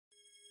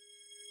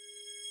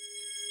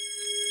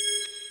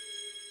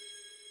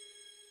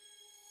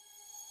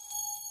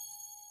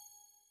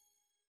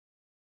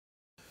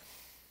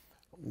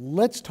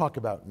let's talk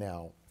about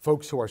now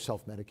folks who are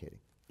self-medicating.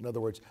 In other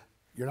words,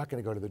 you're not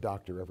going to go to the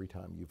doctor every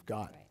time you've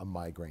got a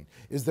migraine.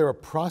 Is there a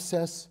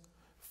process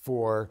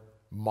for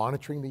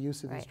monitoring the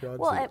use of these drugs,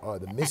 or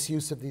the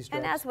misuse of these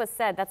drugs? And as was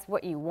said, that's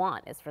what you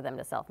want, is for them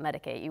to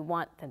self-medicate. You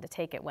want them to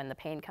take it when the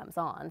pain comes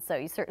on. So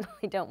you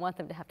certainly don't want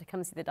them to have to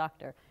come see the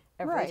doctor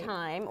every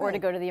time, or to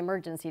go to the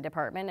emergency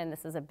department, and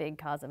this is a big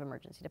cause of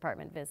emergency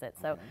department visits.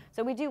 So,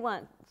 so we do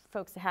want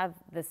folks to have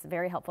this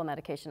very helpful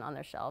medication on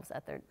their shelves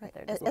at their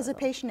disposal. As a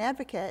patient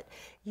advocate,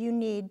 you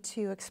need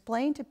to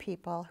explain to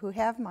people who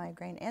have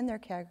migraine and their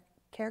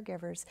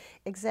caregivers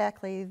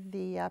exactly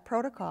the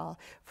protocol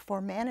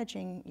for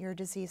managing your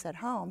disease at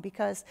home,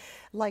 because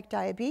like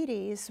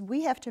diabetes,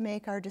 we have to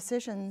make our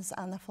decisions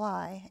on the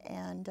fly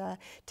and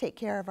take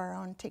charge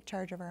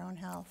of our own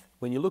health.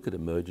 When you look at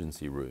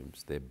emergency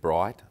rooms, they're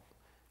bright,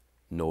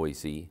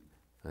 noisy,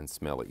 and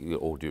smelly,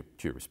 all due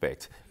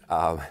respect.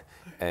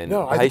 And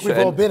no, I think we've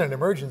all been in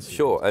emergency.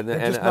 Sure. And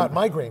just not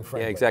migraine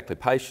friendly. Yeah, exactly.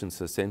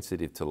 Patients are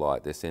sensitive to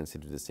light, they're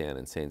sensitive to sound,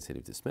 and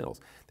sensitive to smells.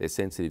 They're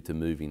sensitive to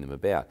moving them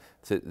about.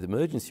 So the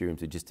emergency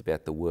rooms are just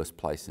about the worst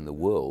place in the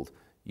world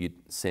you'd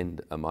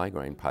send a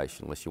migraine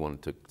patient unless you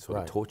wanted to sort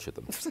of torture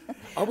them.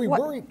 Are we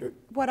worried?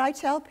 What I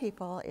tell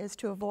people is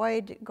to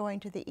avoid going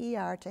to the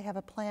ER, to have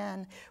a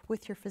plan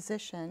with your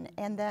physician,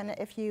 and then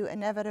if you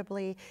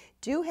inevitably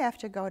do have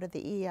to go to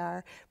the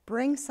ER,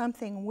 bring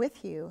something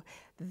with you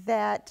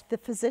that the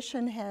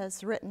physician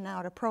has written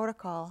out a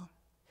protocol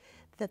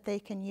that they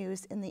can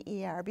use in the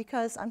ER,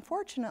 because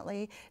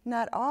unfortunately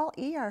not all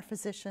ER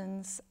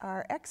physicians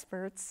are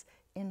experts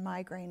in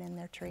migraine and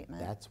their treatment.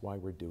 That's why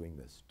we're doing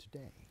this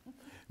today.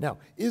 Now,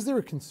 is there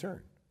a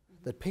concern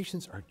that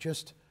patients are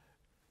just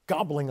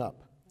gobbling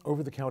up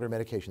over-the-counter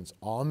medications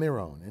on their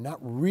own and not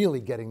really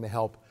getting the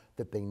help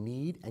that they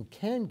need and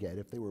can get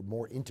if they were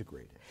more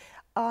integrated?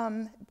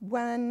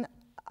 When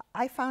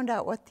I found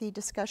out what the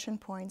discussion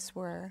points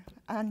were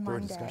on Monday. There are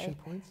discussion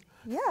points?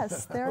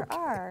 Yes, there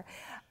are.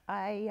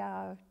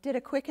 I did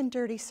a quick and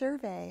dirty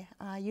survey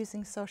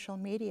using social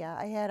media.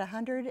 I had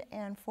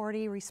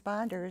 140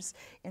 responders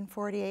in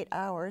 48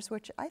 hours,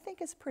 which I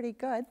think is pretty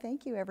good.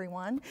 Thank you,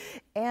 everyone.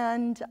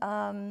 And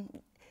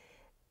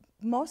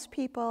most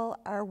people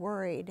are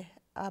worried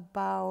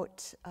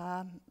about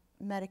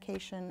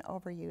medication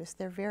overuse.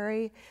 They're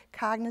very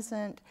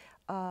cognizant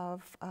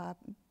of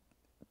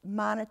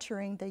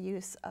monitoring the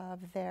use of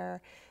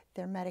their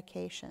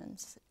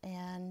medications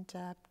and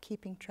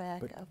keeping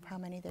track of how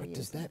many they're using.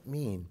 Does that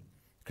mean,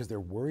 because they're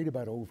worried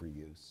about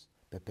overuse,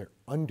 that they're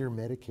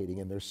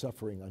under-medicating and they're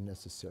suffering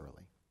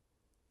unnecessarily?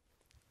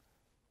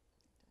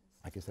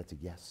 I guess that's a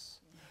yes.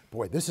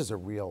 Boy, this is a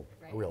real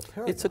paradox.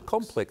 It's a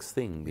complex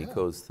thing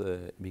because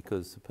the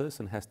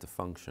person has to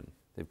function.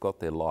 They've got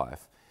their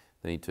life.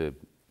 They need to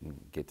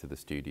get to the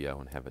studio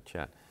and have a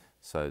chat.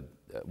 So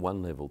at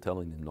one level,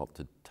 telling them not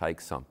to take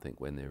something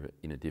when they're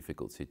in a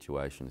difficult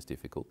situation is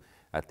difficult.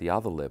 At the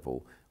other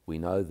level, we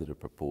know that a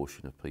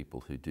proportion of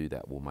people who do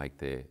that will make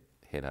their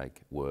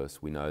headache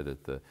worse. We know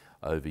that the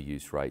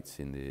overuse rates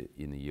in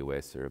the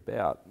US are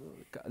about,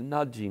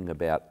 nudging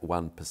about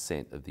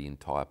 1% of the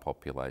entire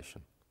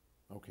population.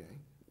 Okay.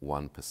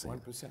 1%.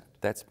 1%.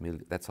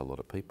 That's a lot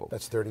of people.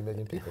 That's 30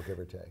 million people, give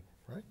or take,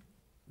 right?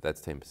 That's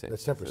 10%.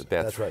 That's 10%.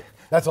 That's right.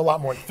 That's a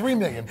lot more. 3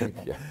 million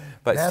people. Yeah.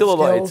 But it's still a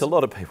lot. It's a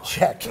lot of people.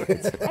 Check. I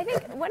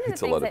think one of the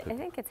things that I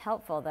think it's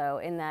helpful, though,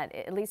 in that,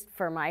 at least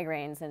for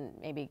migraines and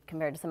maybe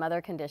compared to some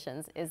other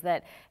conditions, is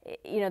that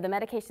the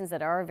medications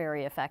that are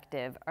very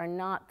effective are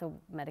not the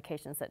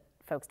medications that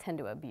folks tend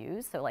to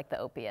abuse. So like the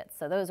opiates.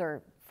 So those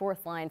are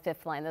fourth line,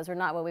 fifth line. Those are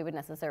not what we would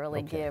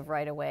necessarily give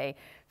right away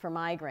for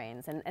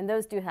migraines, and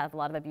those do have a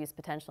lot of abuse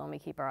potential, and we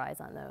keep our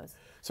eyes on those.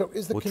 So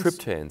is the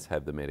triptans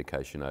have the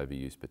medication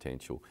overuse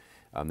potential.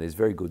 There's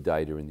very good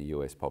data in the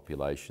US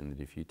population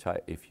that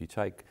if you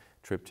take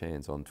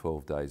triptans on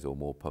 12 days or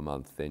more per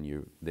month, then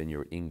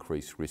you're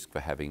increased risk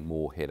for having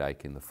more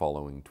headache in the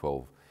following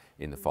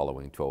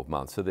 12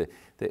 months. So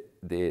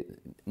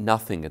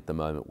nothing at the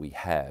moment we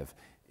have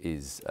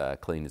is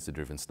clean as the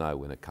driven snow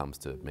when it comes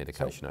to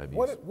medication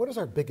overuse. What is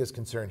our biggest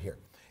concern here?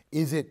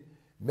 Is it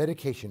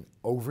medication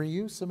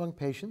overuse among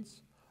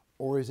patients,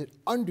 or is it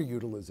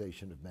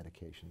underutilization of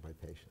medication by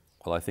patients?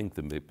 Well, I think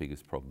the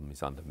biggest problem is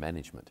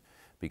undermanagement,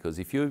 because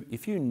if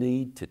you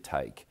need to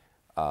take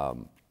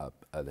an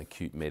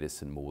acute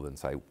medicine more than,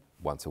 say,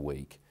 once a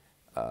week,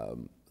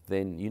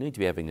 then you need to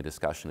be having a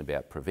discussion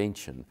about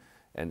prevention.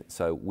 And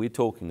so we're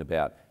talking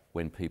about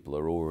when people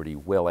are already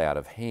well out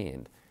of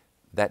hand.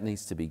 That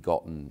needs to be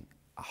gotten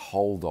a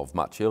hold of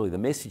much earlier. The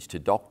message to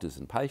doctors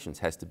and patients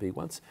has to be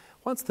once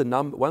the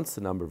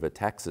number of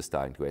attacks are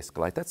starting to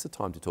escalate, that's the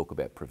time to talk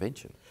about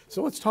prevention.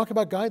 So let's talk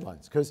about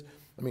guidelines, because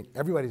I mean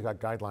everybody's got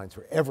guidelines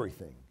for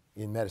everything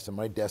in medicine.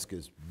 My desk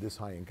is this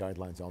high in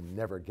guidelines I'll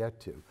never get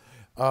to.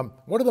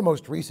 What are the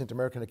most recent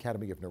American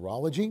Academy of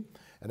Neurology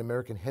and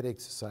American Headache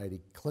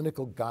Society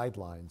clinical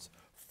guidelines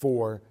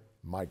for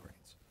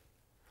migraines?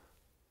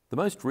 The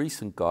most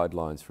recent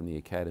guidelines from the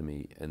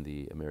Academy and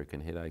the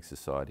American Headache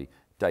Society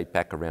date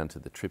back around to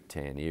the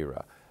triptan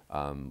era.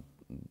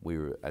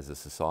 we're, as a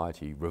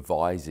society,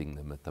 revising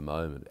them at the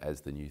moment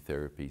as the new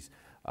therapies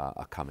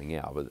are coming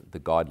out. But the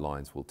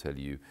guidelines will tell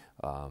you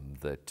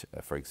that,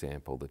 for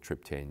example, the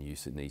triptan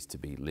use needs to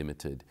be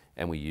limited,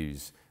 and we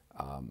use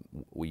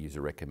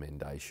a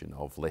recommendation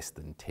of less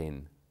than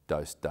 10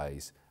 dose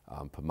days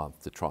per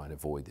month to try and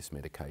avoid this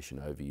medication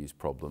overuse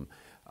problem.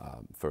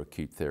 For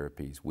acute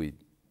therapies,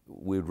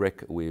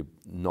 we're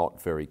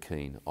not very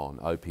keen on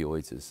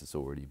opioids, as has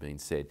already been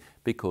said,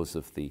 because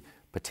of the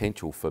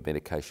potential for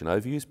medication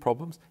overuse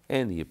problems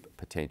and the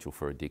potential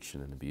for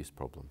addiction and abuse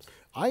problems.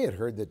 I had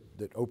heard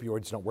that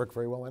opioids don't work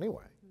very well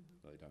anyway.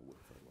 They don't work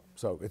very well.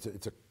 So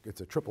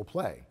it's a triple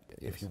play,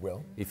 if you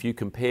will. If you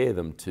compare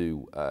them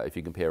to, if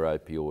you compare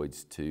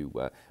opioids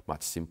to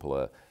much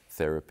simpler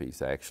therapies,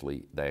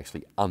 they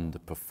actually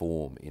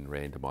underperform in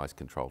randomised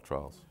controlled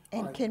trials.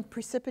 And can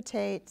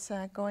precipitate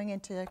going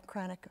into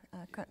chronic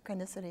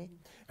chronicity.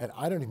 And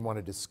I don't even want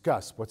to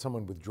discuss what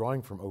someone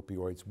withdrawing from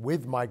opioids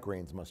with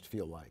migraines must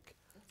feel like.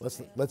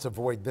 Let's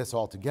avoid this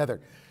altogether.